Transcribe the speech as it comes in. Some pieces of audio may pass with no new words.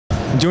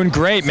Doing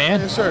great,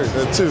 man. Shirt,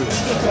 that too.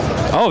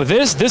 Oh,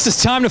 this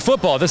is Time to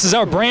Football. This is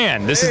our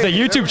brand. This is the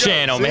YouTube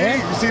channel, man.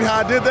 You see how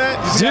I did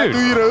that? You see Dude, how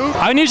I do you the hoop?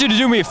 I need you to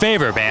do me a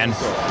favor, man.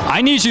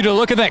 I need you to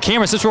look at that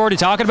camera since we're already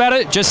talking about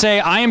it. Just say,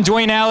 I am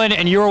Dwayne Allen,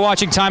 and you are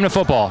watching Time to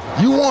Football.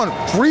 You want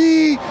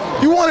free?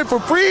 You want it for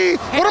free?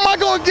 What am I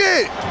going to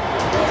get?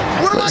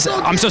 What am I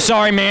gonna I'm get? so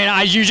sorry,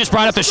 man. You just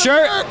brought up the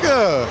shirt.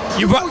 America.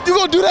 You going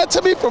to do that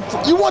to me for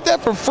you want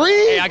that for free?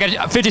 Hey, I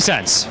got 50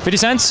 cents. 50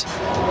 cents?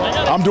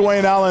 I'm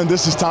Dwayne Allen.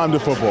 This is Time to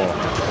Football.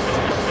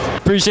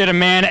 Appreciate it,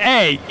 man.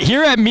 Hey,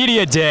 here at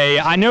Media Day,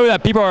 I know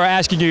that people are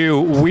asking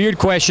you weird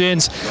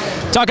questions,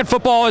 talking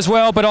football as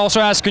well, but also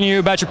asking you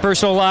about your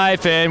personal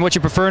life and what you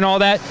prefer and all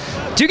that.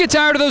 Do you get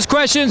tired of those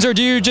questions, or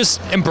do you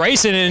just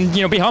embrace it and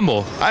be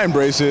humble? I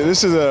embrace it.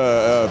 This is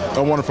a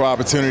wonderful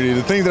opportunity.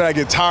 The thing that I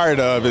get tired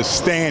of is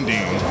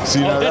standing. So,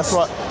 that's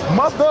what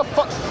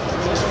motherfucker.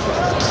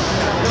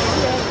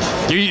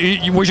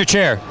 Where's your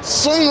chair?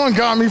 Someone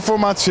got me for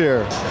my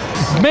chair.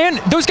 Man,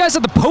 those guys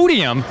at the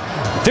podium,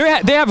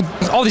 they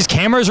have all these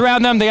cameras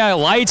around them. They got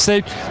lights.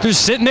 They're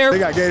just sitting there. They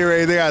got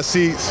Gatorade. They got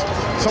seats.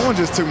 Someone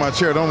just took my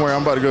chair. Don't worry,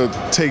 I'm about to go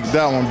take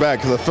that one back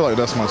because I feel like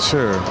that's my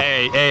chair.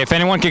 Hey, if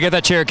anyone could get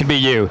that chair, it could be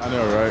you. I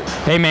know, right?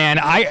 Hey, man,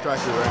 I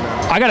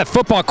got a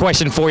football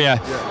question for you.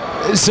 Yeah.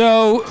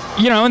 So,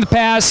 in the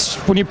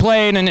past, when you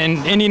played in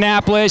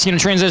Indianapolis,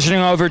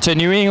 transitioning over to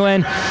New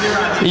England,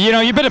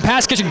 you've been a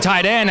pass-catching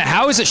tight end.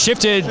 How has it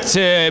shifted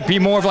to be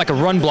more of like a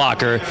run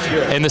blocker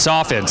in this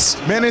offense?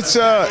 Man, it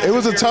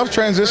was a tough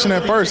transition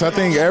at first. I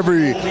think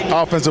every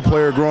offensive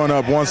player growing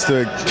up wants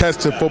to catch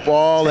the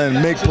football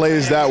and make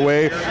plays that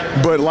way.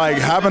 But like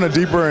having a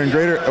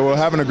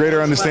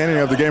greater understanding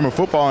of the game of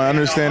football and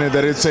understanding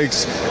that it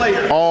takes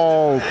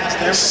all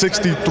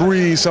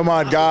 63 some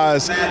odd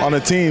guys on a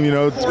team,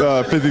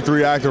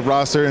 53 active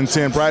roster and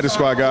 10 practice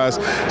squad guys,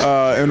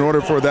 in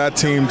order for that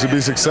team to be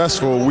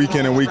successful week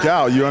in and week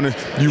out.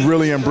 You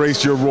really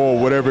embrace your role,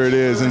 whatever it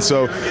is. And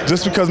so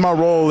just because my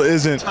role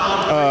isn't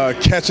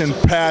catching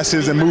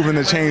passes and moving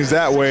the chains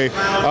that way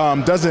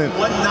doesn't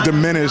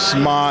diminish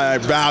my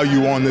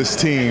value on this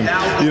team.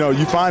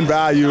 You find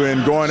value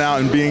in going out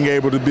and being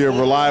able to be a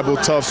reliable,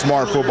 tough,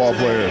 smart football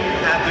player.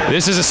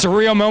 This is a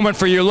surreal moment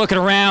for you, looking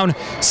around,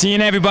 seeing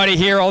everybody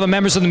here, all the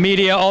members of the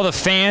media, all the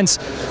fans.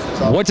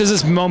 What does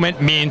this moment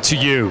mean to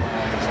you?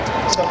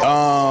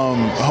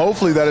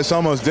 Hopefully that it's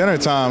almost dinner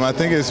time. I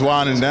think it's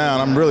winding down.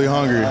 I'm really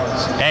hungry.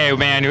 Hey,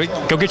 man,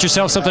 go get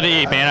yourself something to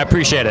eat, man. I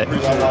appreciate it.